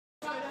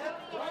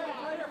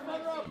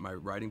my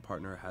writing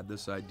partner had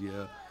this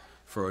idea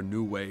for a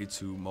new way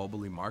to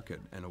mobily market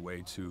and a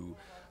way to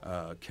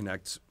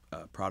connect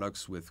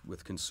products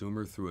with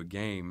consumer through a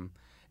game.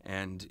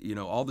 And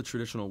all the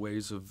traditional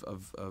ways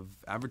of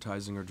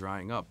advertising are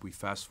drying up. We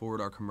fast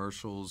forward our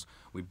commercials.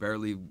 We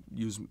barely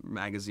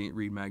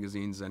read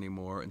magazines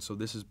anymore. And so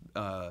this is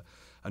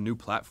a new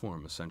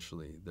platform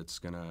essentially that's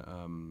going to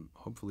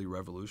hopefully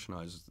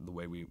revolutionize the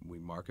way we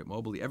market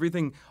mobilely.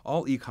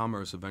 All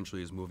e-commerce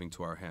eventually is moving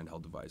to our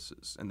handheld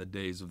devices, and the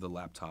days of the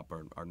laptop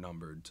are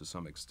numbered to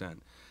some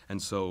extent.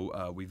 And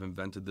so we've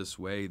invented this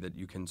way that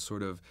you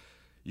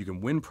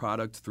can win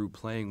product through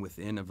playing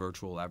within a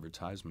virtual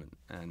advertisement,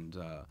 and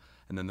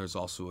then there's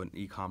also an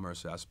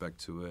e-commerce aspect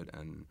to it,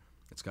 and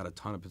it's got a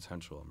ton of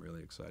potential. I'm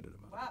really excited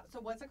about it. Wow. So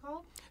what's it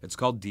called? It's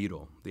called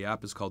Deedle. The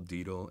app is called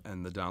Deedle,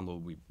 and the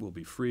download will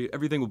be free.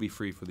 Everything will be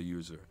free for the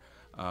user.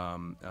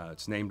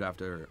 It's named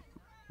after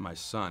my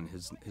son.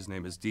 His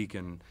name is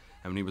Deacon,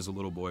 and when he was a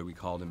little boy, we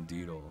called him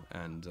Deedle,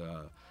 and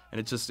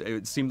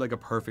it seemed like a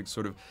perfect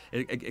sort of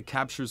it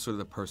captures sort of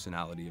the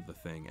personality of the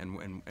thing,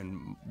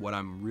 and what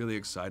I'm really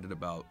excited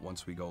about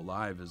once we go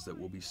live is that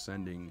we'll be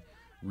sending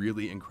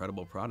really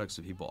incredible products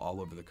to people all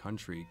over the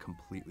country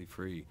completely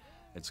free.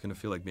 It's going to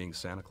feel like being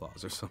Santa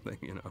Claus or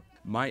something,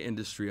 My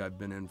industry I've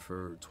been in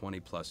for 20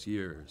 plus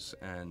years,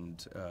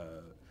 and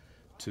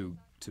to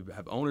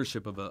have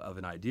ownership of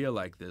an idea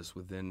like this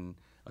within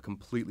a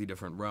completely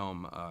different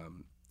realm,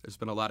 there's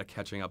been a lot of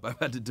catching up I've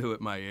had to do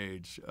at my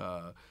age,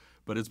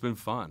 but it's been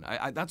fun.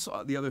 That's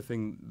the other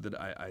thing that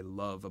I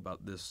love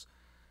about this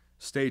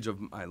stage of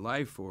my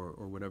life or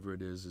whatever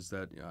it is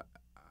that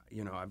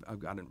I've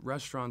got in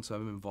restaurants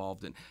I'm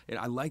involved in, and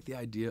I like the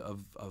idea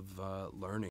of learning.